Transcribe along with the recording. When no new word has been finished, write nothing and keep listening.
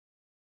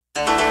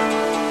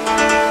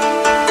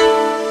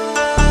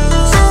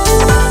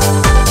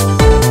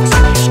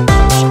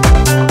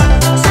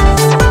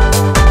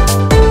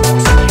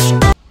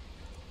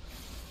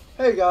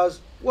guys?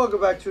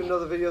 Welcome back to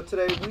another video.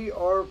 Today we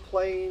are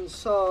playing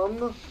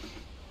some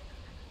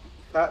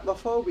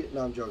phasaphobia.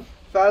 No, I'm joking.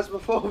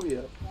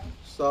 Phasaphobia.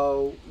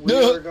 So we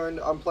are going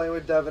to, I'm playing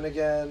with Devin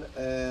again,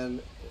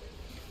 and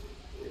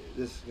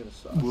this is gonna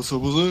suck. What's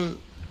up? What's up?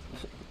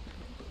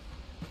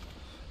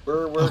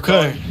 We're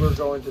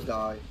going to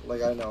die.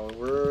 Like, I know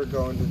we're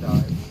going to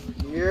die.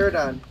 You're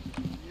done.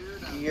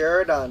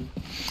 You're done.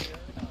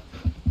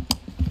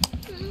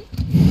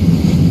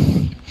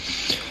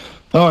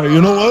 Alright,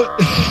 you know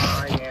what?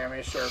 I am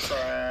Mr.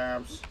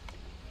 Krabs.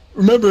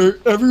 Remember,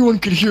 everyone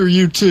could hear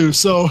you too,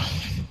 so...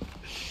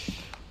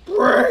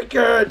 Break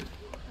it!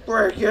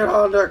 Break it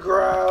on the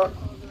ground!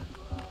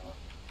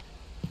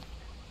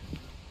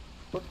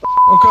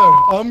 Okay,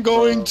 I'm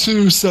going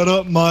to set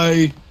up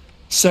my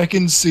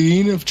second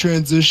scene of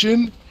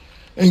transition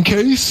in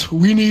case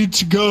we need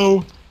to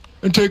go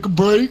and take a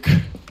break.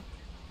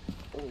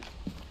 Oh.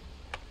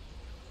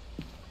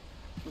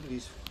 Look at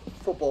these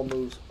football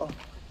moves.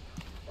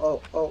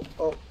 Oh,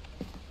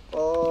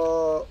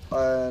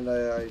 and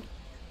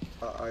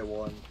I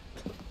won.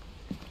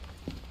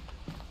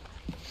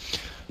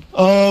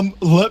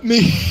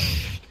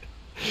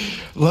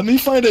 Let me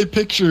find a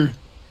picture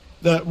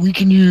that we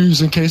can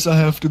use in case I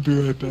have to be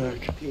right back.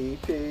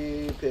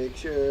 PP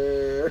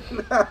picture.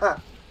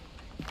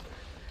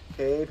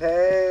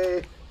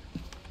 Hey.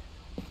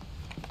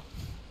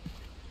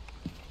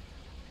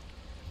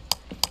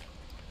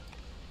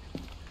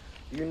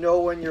 You know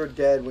when you're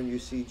dead when you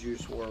see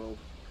Juice WRLD.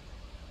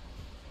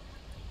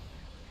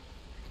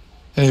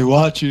 Hey,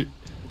 watch it.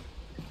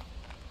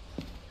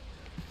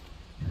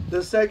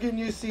 The second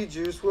you see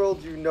Juice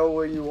WRLD, you know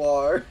where you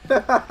are.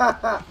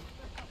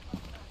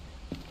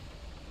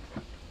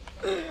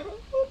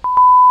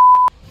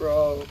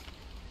 Bro,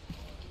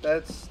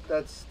 that's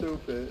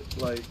stupid.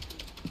 Like,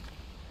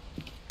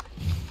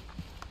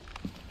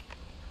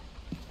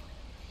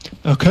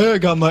 okay, I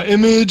got my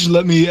image.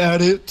 Let me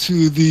add it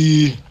to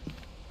the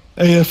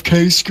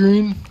AFK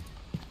screen.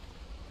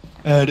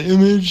 Add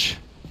image.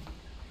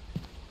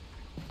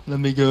 Let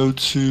me go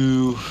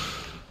to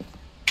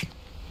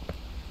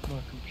my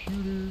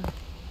computer. I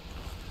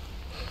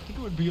think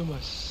it would be on my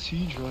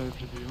C drive,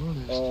 to be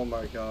honest. oh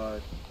my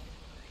god.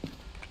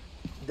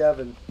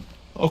 Devin.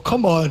 Oh,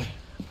 come on.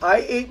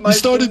 I ate my You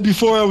started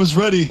before I was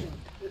ready.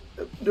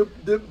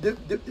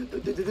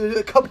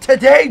 Come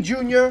today,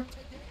 Junior.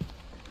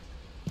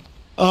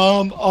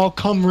 I'll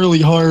come really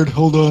hard.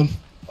 Hold on.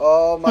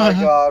 Oh my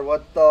god,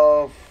 what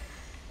the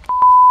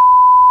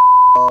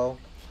bro?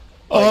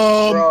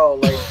 Bro,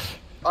 like,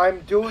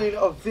 I'm doing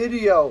a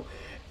video.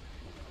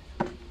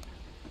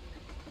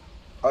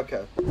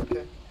 Okay.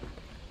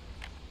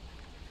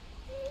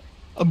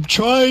 I'm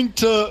trying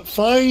to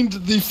find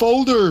the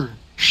folder.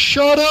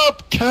 Shut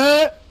up,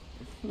 cat!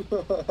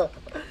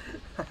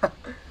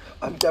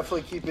 I'm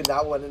definitely keeping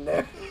that one in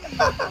there.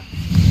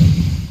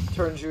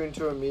 Turns you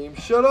into a meme.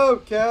 Shut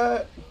up,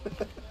 cat!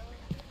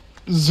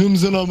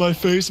 Zooms in on my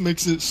face,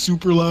 makes it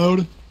super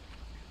loud.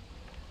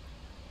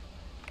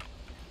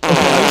 Okay,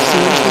 I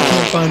seriously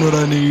can't find what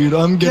I need.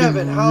 I'm getting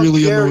Devin, how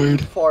really dare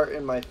annoyed. you fart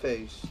in my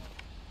face?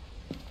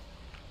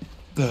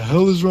 The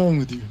hell is wrong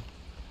with you?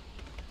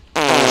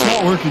 It's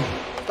not working.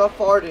 Stop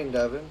farting,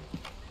 Devin.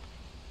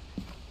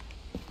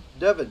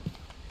 Devin.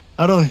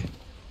 I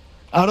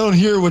don't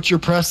hear what you're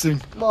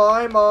pressing.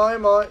 My.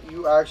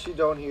 You actually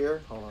don't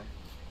hear? Hold on.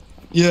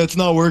 Yeah, it's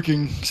not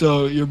working,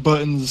 so your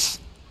buttons...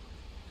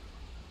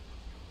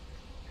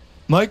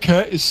 My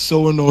cat is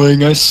so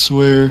annoying, I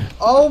swear.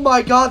 Oh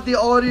my god, the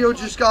audio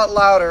just got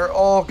louder.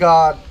 Oh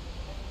god.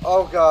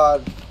 Oh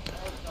god.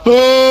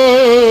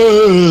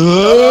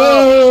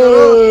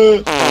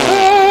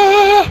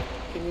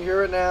 Can you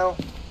hear it now?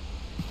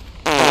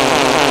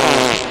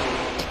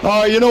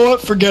 You know what?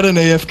 Forget an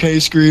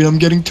AFK screen. I'm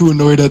getting too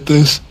annoyed at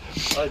this.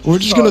 We're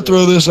just gonna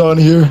throw this on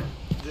here.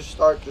 Just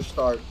start.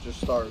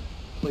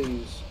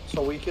 Please.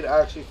 So we can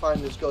actually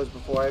find this ghost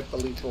before I have to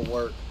leave for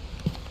work.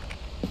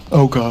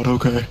 Oh god,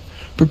 okay.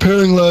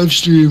 Preparing live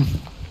stream.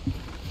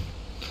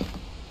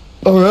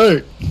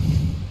 Alright.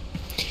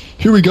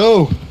 Here we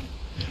go.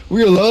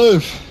 We are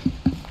live.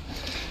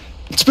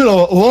 It's been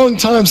a long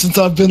time since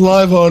I've been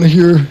live on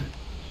here.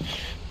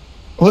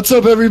 What's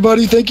up,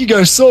 everybody? Thank you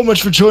guys so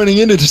much for joining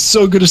in. It is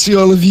so good to see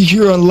all of you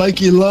here on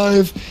Likey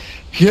Live.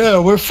 Yeah,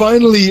 we're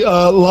finally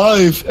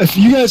live. If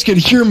you guys can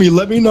hear me,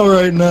 let me know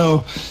right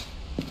now.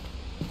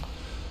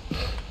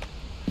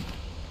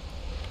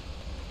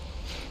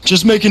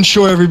 Just making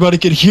sure everybody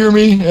could hear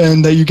me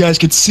and that you guys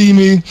could see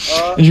me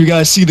and you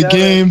guys see the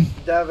game.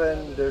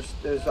 Devin,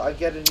 I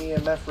get an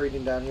EMF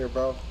reading down here,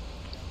 bro.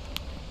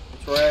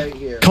 It's right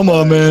here. Come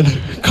on, man.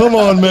 Come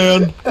on,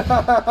 man.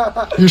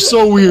 You're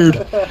so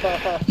weird.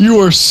 You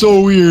are so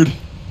weird.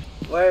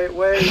 Wait.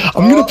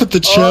 I'm gonna put the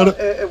chat.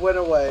 It went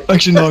away.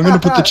 Actually, no. I'm gonna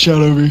put the chat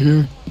over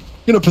here.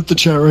 I'm gonna put the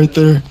chat right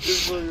there.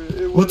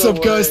 What's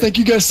up, guys? Thank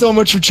you guys so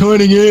much for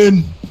joining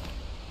in.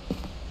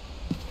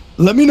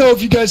 Let me know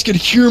if you guys could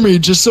hear me,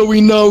 just so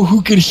we know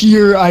who could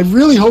hear. I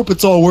really hope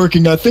it's all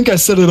working. I think I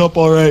set it up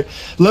all right.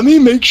 Let me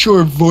make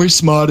sure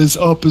voice mod is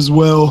up as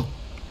well.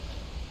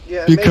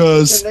 Yeah,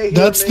 because can they hear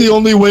that's me? the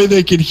only way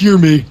they could hear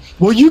me.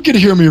 Well, you could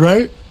hear me,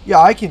 right? Yeah,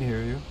 I can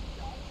hear you.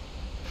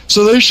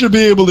 So they should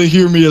be able to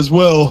hear me as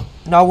well.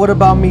 Now, what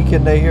about me?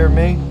 Can they hear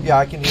me? Yeah,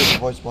 I can hear the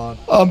voice mod.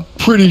 I'm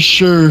pretty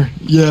sure.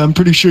 Yeah, I'm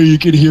pretty sure you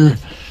could hear,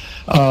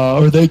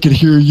 or they could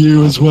hear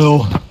you as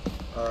well.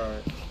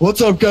 Alright. What's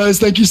up, guys?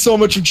 Thank you so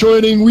much for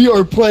joining. We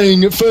are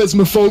playing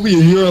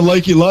Phasaphobia here on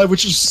Likey Live,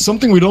 which is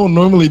something we don't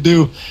normally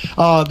do.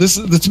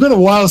 It's been a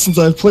while since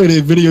I've played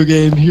a video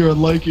game here on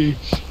Likey,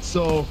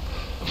 so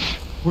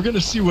we're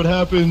gonna see what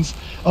happens.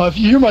 If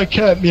you hear my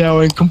cat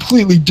meowing,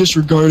 completely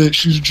disregard it.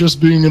 She's just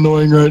being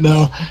annoying right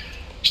now.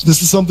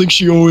 This is something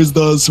she always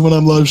does when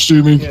I'm live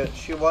streaming. Yeah,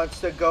 she wants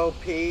to go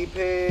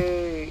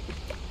pee-pee.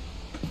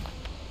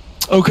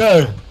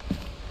 Okay.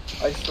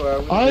 I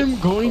swear. I'm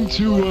going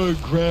to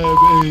grab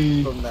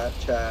a... From that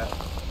chat.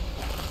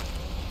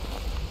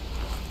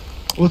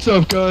 What's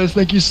up, guys?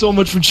 Thank you so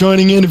much for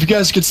joining in. If you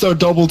guys could start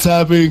double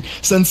tapping,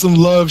 send some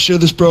love, share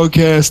this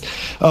broadcast.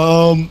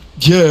 Yeah, I'm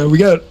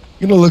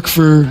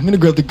gonna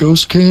grab the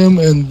ghost cam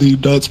and the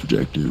dots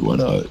projector. Why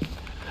not?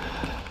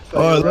 So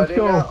Alright, let's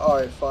go.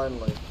 Alright,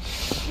 finally.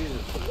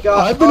 Jesus.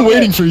 God, I've been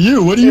waiting for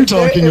you. What are you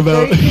talking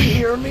about? If they can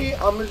hear me,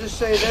 I'm gonna just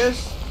say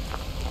this.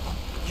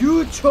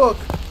 You took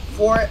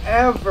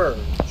forever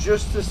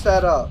just to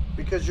set up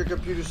because your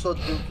computer's so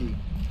dookie.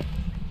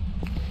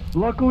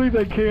 Luckily,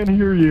 they can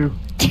hear you.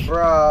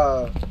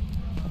 Bruh.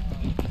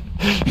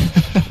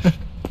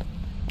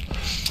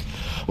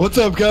 What's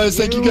up, guys?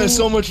 Thank you guys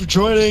so much for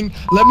joining.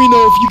 Let me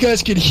know if you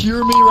guys can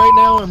hear me right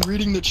now. I'm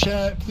reading the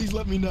chat. Please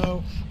let me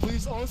know.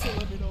 Please also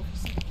let me know if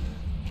you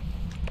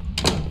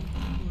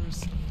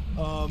see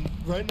the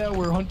right now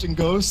we're hunting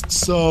ghosts,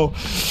 so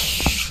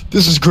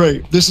this is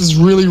great. This is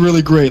really,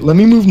 really great. Let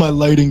me move my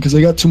lighting because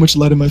I got too much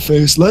light in my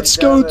face. Let's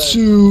go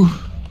to...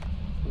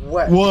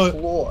 Wet what?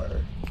 Floor.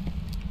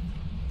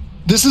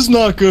 This is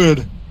not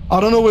good.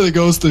 I don't know where the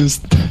ghost is.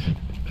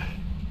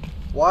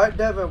 Why,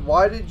 Devin,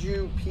 why did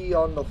you pee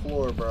on the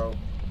floor, bro?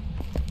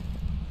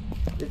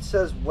 It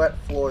says wet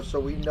floor, so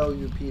we know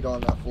you peed on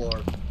that floor.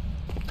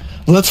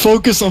 Let's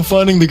focus on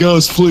finding the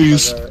ghost,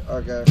 please.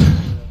 Okay.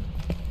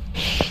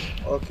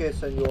 Okay,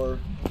 senor.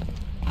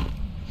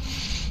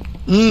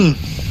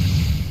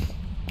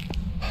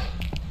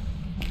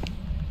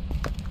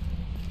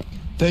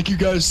 Thank you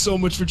guys so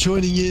much for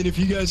joining in. If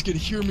you guys can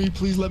hear me,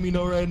 please let me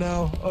know right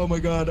now. Oh my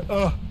god.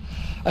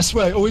 I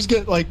swear, I always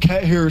get like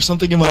cat hair or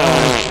something in my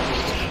eye.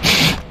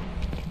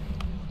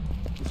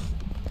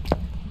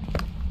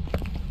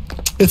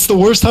 It's the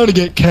worst time to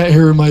get cat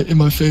hair in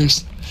my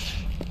face.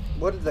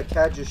 What, did the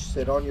cat just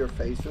sit on your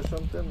face or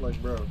something? Like,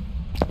 bro.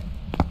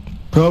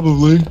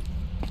 Probably.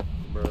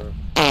 Bro.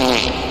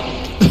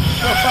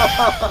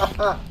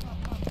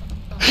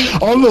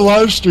 On the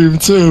live stream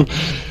too.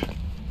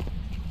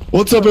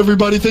 What's up,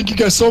 everybody? Thank you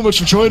guys so much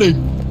for joining.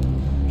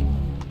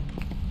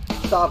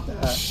 Stop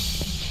that.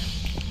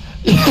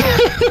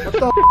 What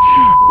the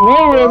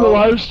while we're on the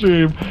live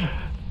stream.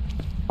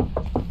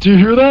 Do you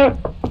hear that?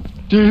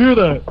 Do you hear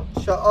that?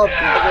 Shut up,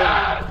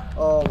 Devin.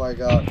 Oh my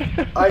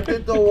god. I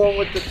did the one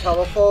with the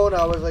telephone.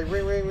 I was like,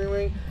 ring, ring, ring,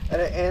 ring.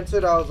 And it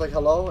answered. I was like,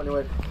 hello? And it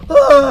went,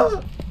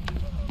 ah!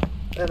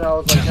 And I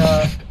was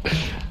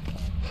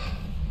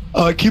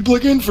like, keep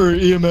looking for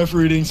EMF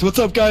readings. What's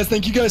up, guys?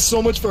 Thank you guys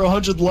so much for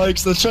 100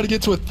 likes. Let's try to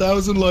get to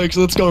 1,000 likes.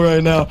 Let's go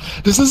right now.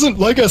 This isn't,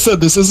 like I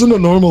said, this isn't a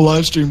normal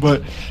live stream,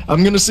 but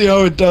I'm going to see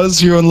how it does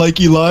here on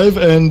Likey Live,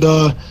 and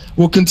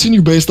we'll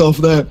continue based off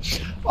of that.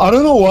 I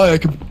don't know why I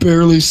could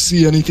barely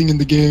see anything in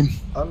the game.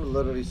 I'm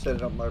literally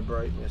setting up my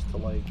brightness to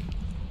like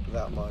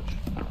that much.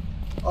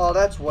 Oh,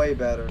 that's way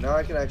better. Now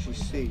I can actually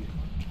see.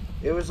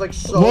 It was like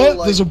so what?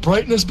 like... There's a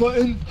brightness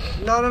button?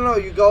 No.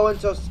 You go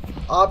into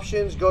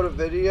options, go to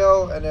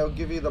video, and it'll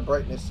give you the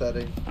brightness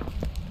setting.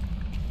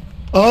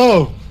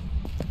 Oh.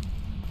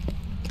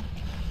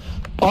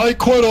 I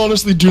quite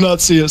honestly do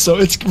not see it, so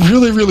it's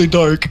really, really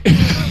dark.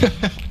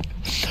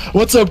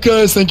 What's up,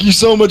 guys? Thank you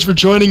so much for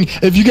joining.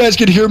 If you guys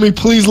could hear me,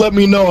 please let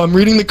me know. I'm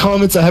reading the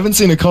comments. I haven't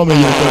seen a comment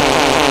yet, but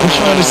I'm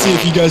trying to see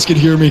if you guys could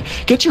hear me.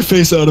 Get your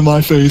face out of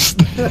my face.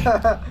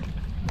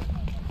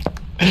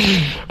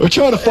 We're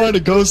trying to find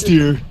a ghost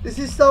here. This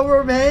is so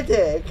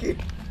romantic.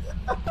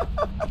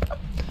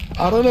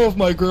 I don't know if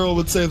my girl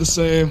would say the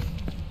same.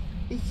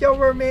 It's so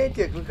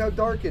romantic. Look how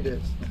dark it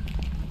is.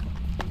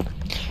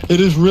 It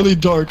is really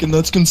dark, and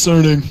that's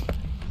concerning.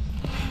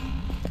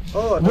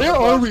 Oh, where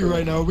are we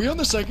right now? Are we on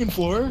the second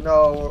floor?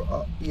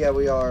 No, yeah,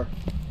 we are.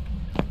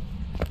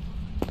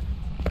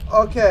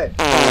 Okay.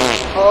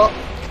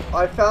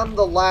 I found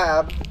the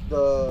lab.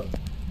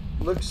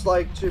 Looks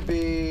like to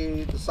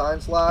be the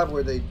science lab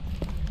where they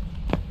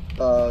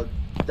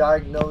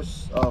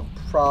diagnose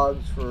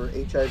frogs for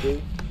HIV.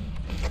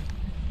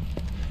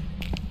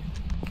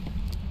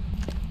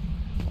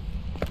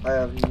 I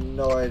have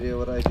no idea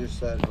what I just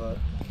said, but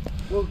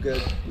we're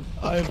good.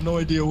 I have no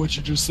idea what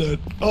you just said.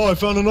 Oh, I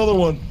found another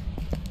one.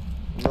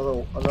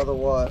 Another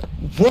what?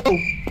 Whoa!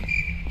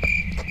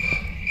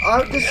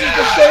 This is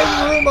the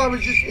same room I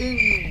was just in,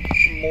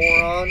 you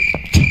moron.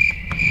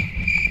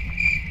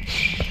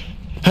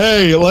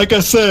 Hey, like I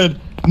said,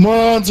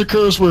 Moron's a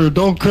curse word.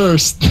 Don't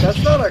curse.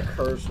 That's not a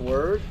curse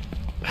word.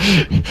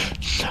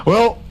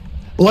 Well,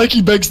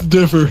 likey begs to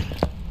differ.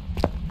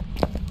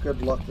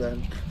 Good luck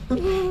then.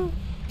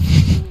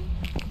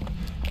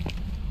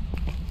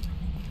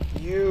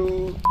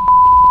 You,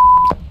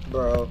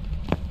 bro.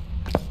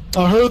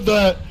 I heard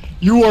that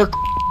you are.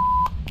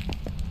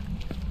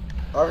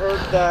 I heard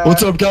that.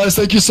 What's up, guys?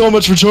 Thank you so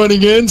much for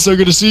joining in. So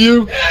good to see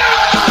you.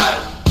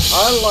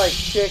 I like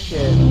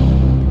chicken.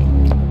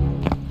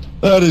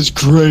 That is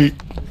great.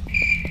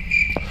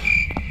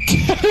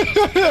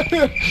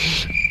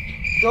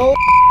 Go.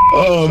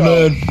 Oh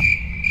man.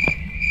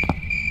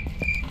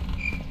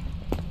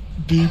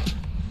 Beep.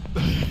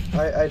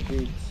 I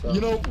beat. So.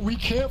 You know, we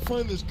can't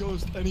find this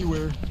ghost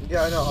anywhere.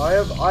 Yeah, I know. I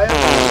have.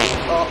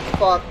 Oh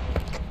fuck.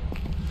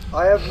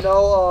 I have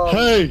no.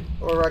 Hey.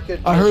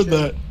 Recognition. I heard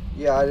that.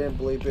 Yeah, I didn't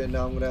bleep it.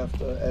 Now I'm gonna have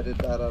to edit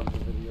that out of the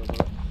video.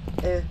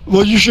 But,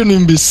 Well, you shouldn't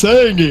even be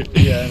saying it.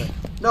 Yeah. I know.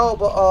 No,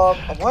 but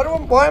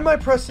why am I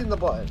pressing the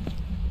button?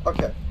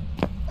 Okay.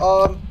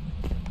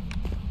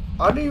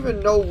 I don't even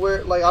know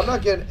where. Like, I'm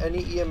not getting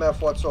any EMF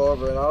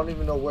whatsoever, and I don't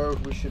even know where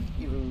we should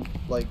even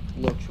like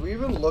look. Should we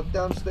even look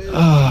downstairs?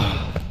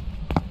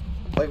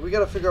 Like, we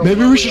gotta figure out.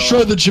 Maybe we should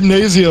try the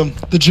gymnasium.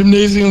 The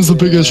gymnasium's the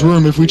biggest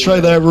room. If we try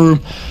that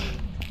room.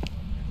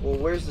 Well,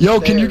 where's the Yo,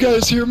 stairs? can you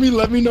guys hear me?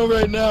 Let me know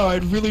right now.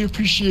 I'd really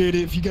appreciate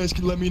it if you guys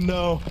could let me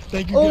know.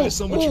 Thank you guys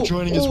so much for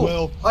joining as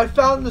well. I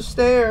found the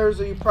stairs.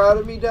 Are you proud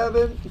of me,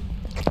 Devin?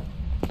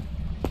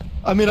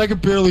 I mean, I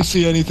could barely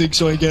see anything,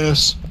 so I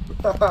guess.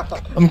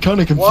 I'm kind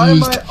of confused. Why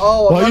am I?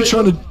 Oh, why are you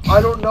trying to?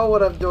 I don't know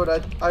what I'm doing.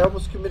 I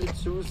almost committed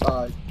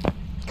suicide.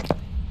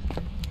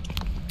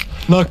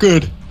 Not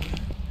good.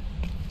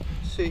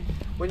 See,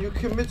 when you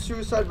commit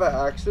suicide by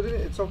accident,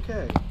 it's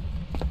okay.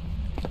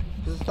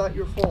 Because it's not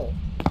your fault.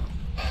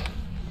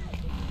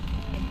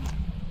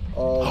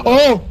 Oh. No.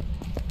 Oh!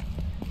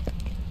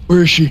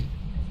 Where is she?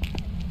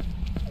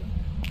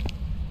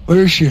 Where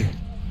is she?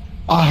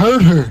 I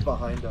heard her. She's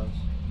behind us.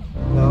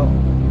 No.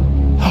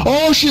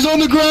 Oh, she's on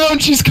the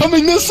ground. She's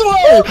coming this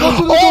way.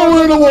 Oh,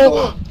 we're in a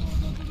wall.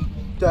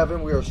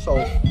 Devin, we are so.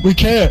 We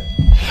can't.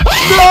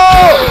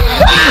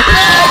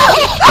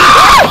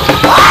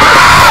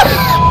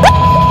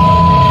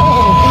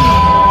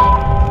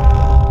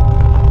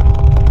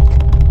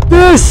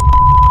 This.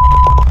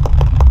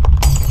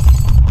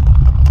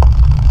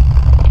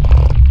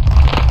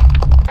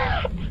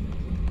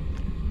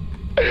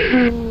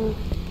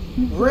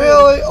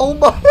 Really? Oh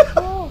my.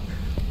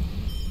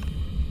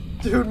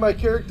 Dude, my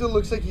character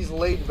looks like he's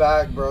laid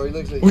back, bro. He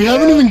looks like. We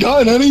haven't even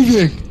gotten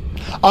anything.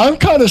 I'm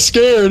kind of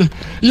scared.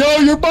 Yo,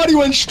 your body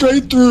went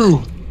straight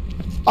through.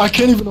 I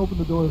can't even open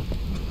the door.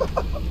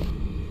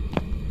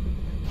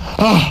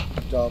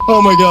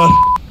 Oh my god.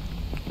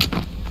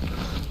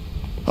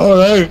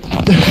 Alright.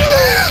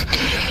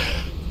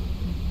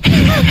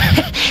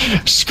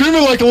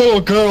 Screaming like a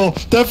little girl.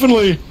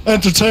 Definitely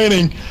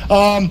entertaining.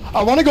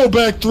 I want to go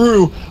back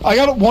through. I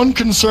got one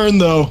concern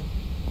though.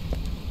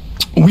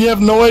 We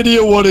have no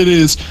idea what it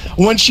is.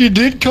 When she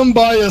did come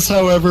by us,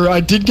 however,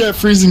 I did get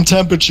freezing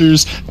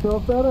temperatures. So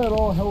if that at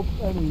all helps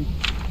any,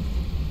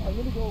 I'm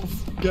gonna go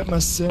get my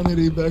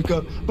sanity back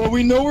up. But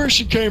we know where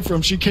she came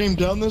from. She came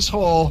down this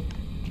hall.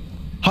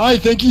 Hi,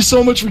 thank you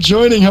so much for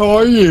joining. How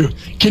are you?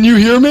 Can you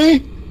hear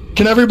me?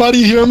 Can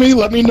everybody hear me?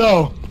 Let me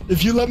know.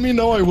 If you let me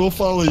know, I will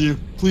follow you.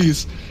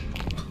 Please.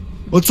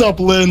 What's up,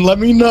 Lynn? Let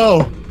me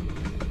know.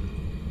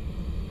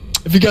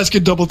 If you guys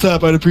could double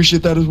tap, I'd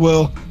appreciate that as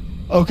well.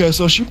 Okay,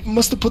 so she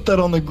must have put that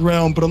on the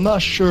ground, but I'm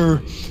not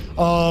sure.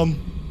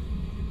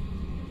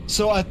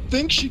 So I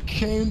think she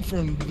came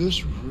from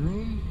this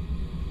room.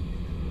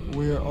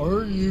 Where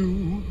are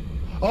you?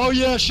 Oh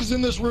yeah, she's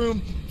in this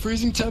room.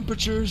 Freezing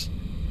temperatures.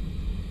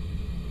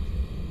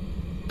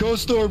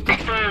 Ghost orb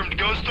confirmed.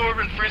 Ghost orb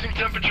and freezing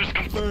temperatures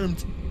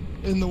confirmed.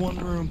 In the one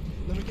room.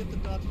 Let me get the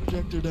dots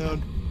projector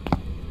down.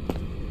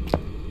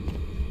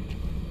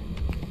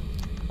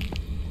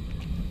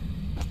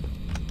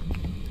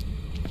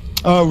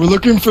 We're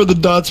looking for the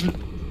dots.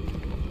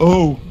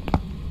 Oh.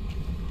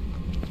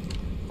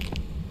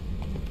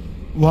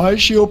 Why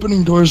is she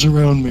opening doors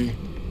around me?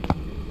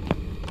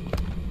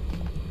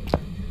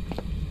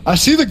 I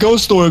see the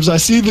ghost orbs. I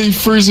see the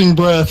freezing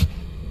breath.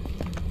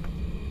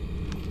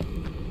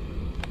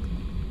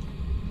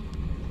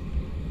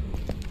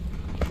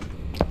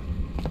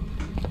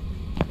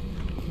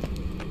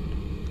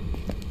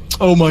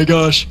 Oh my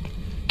gosh.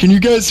 Can you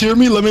guys hear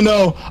me? Let me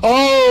know.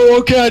 Oh,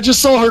 okay. I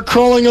just saw her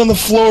crawling on the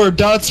floor.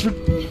 Dots.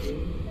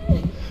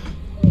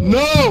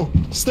 No!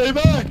 Stay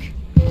back!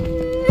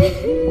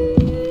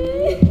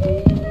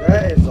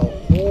 That is a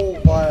whole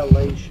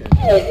violation.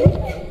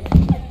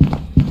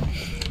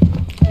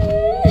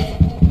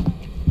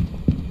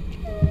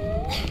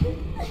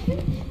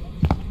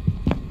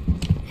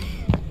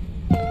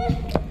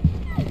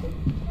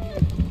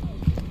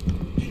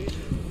 She's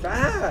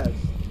fast.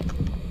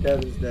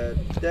 Devin's dead.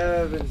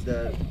 Devin's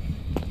dead.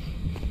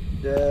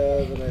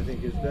 Devin, I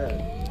think, is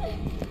dead.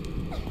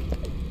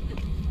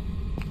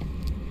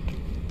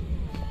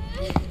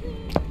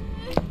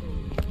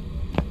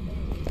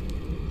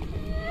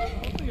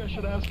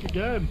 should ask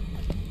again.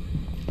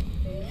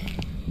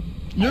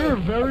 You're a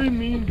very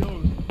mean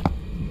ghost.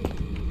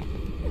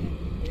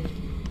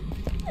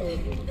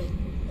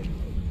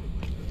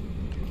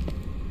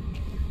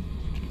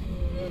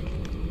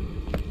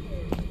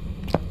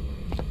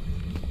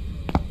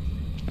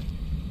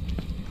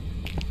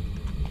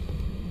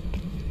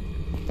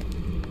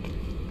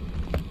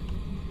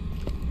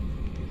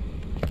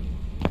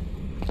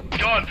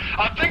 God,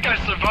 I think I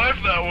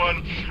survived that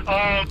one.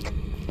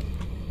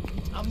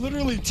 I'm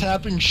literally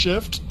tapping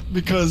shift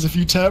because if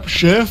you tap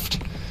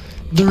shift,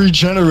 the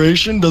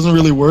regeneration doesn't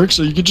really work,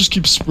 so you could just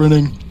keep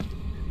sprinting.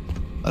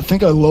 I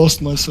think I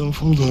lost myself.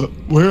 Hold up.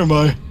 Where am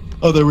I?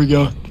 Oh, there we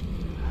go.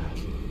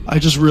 I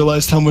just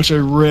realized how much I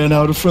ran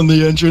out from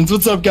the entrance.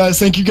 What's up, guys?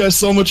 Thank you guys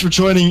so much for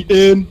joining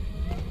in.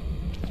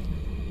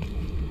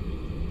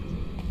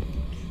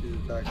 She's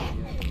attacking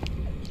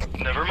again.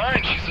 Never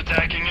mind, she's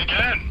attacking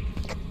again.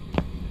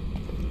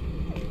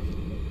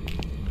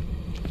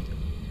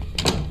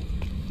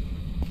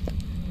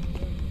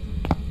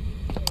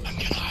 I'm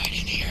gonna hide in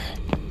here.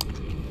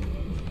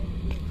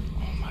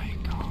 Oh my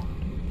god.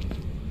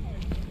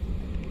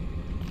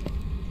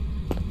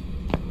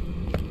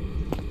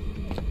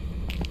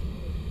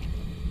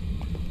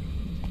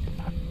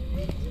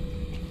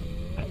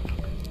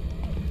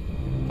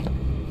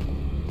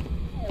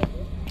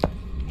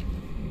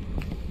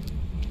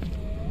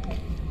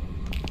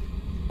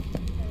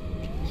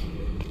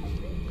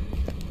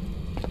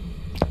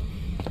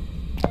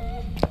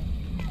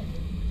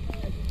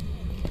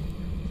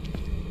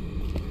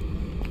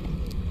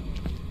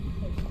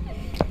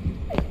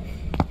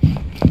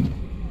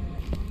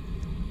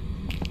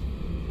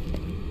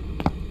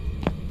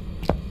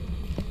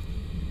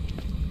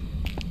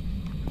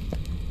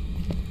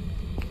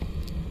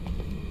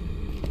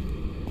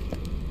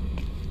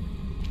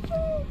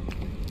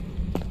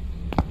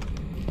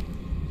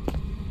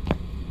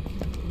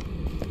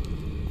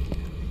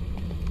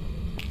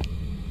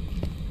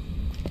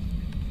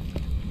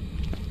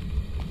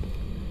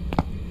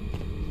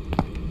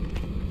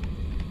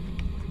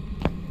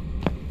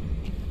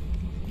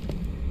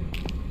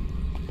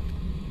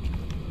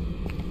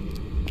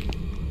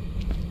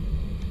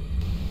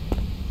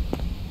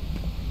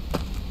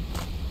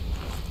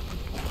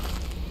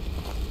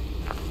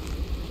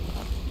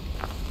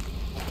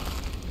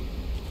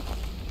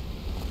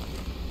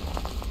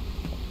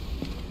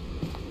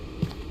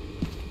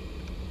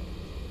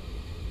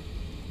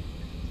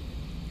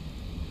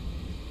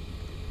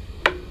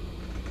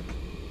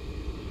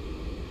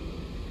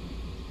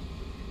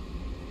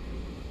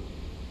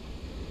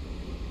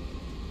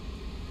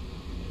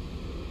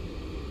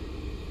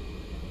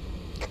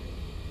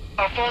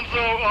 Alfonso,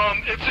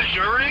 it's a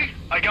Yuri.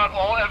 I got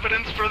all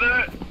evidence for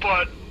that,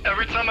 but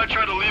every time I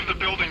try to leave the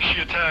building,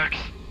 she attacks.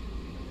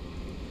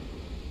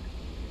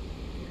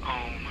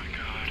 Oh my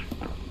god.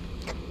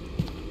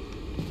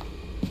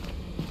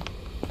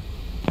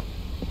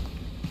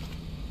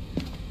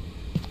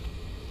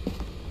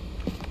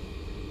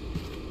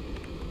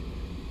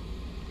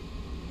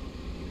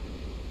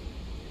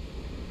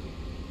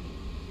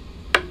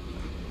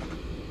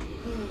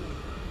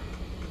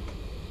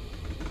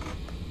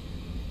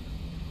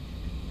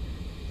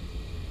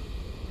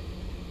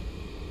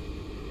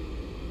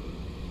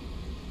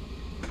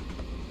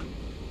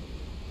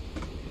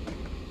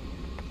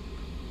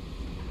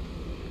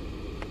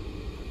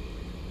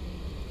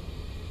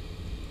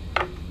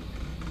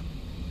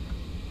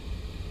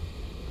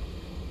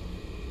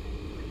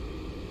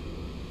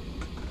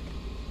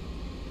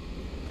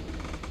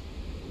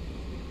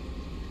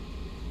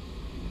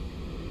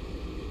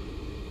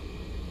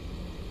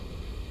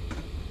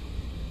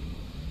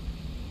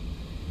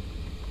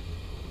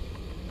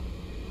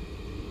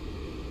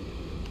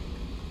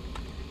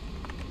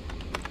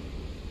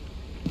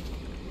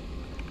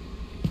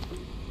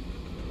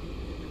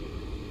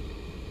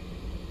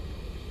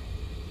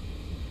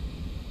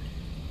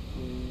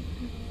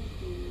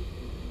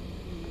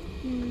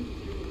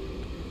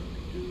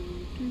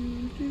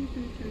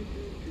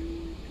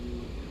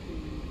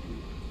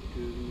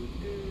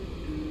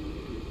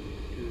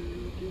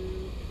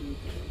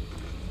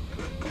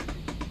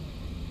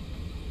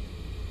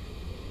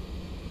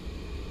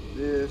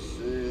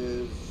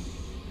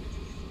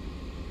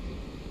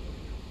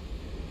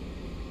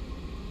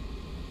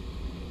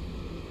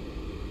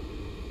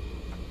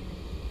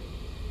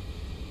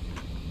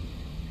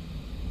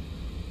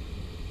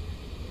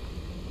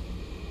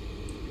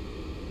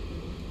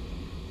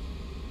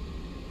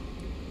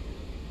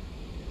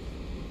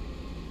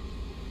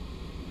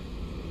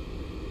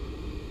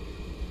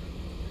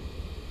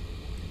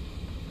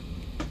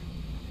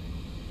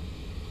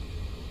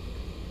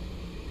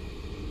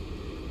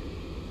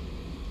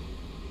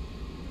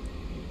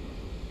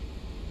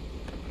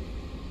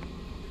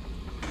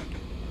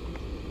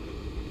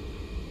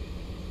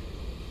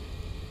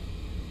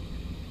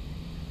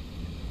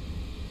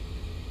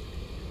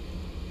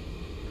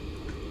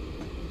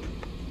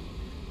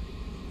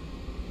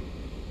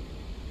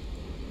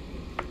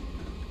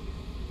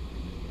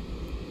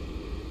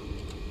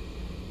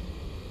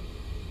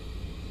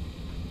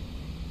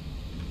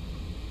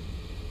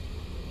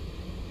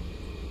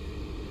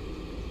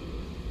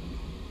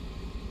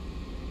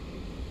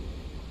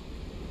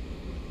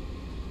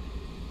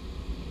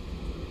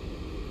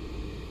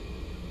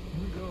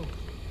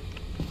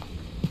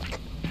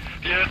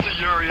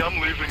 Jerry,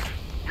 I'm leaving.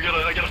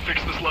 I gotta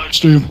fix this live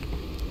Stream.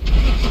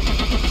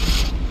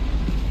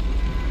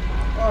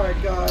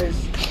 Alright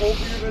guys, hope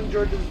you've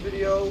enjoyed this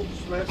video.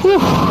 Smash the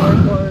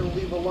subscribe button,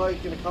 leave a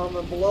like and a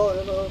comment below,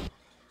 and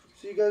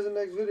see you guys in the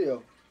next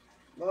video.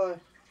 Bye.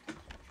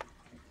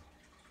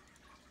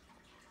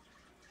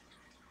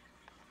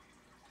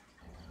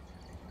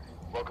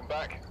 Welcome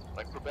back.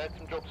 I've prepared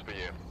some jobs for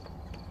you.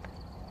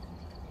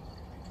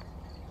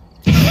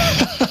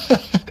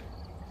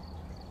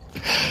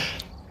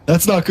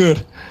 That's not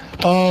good.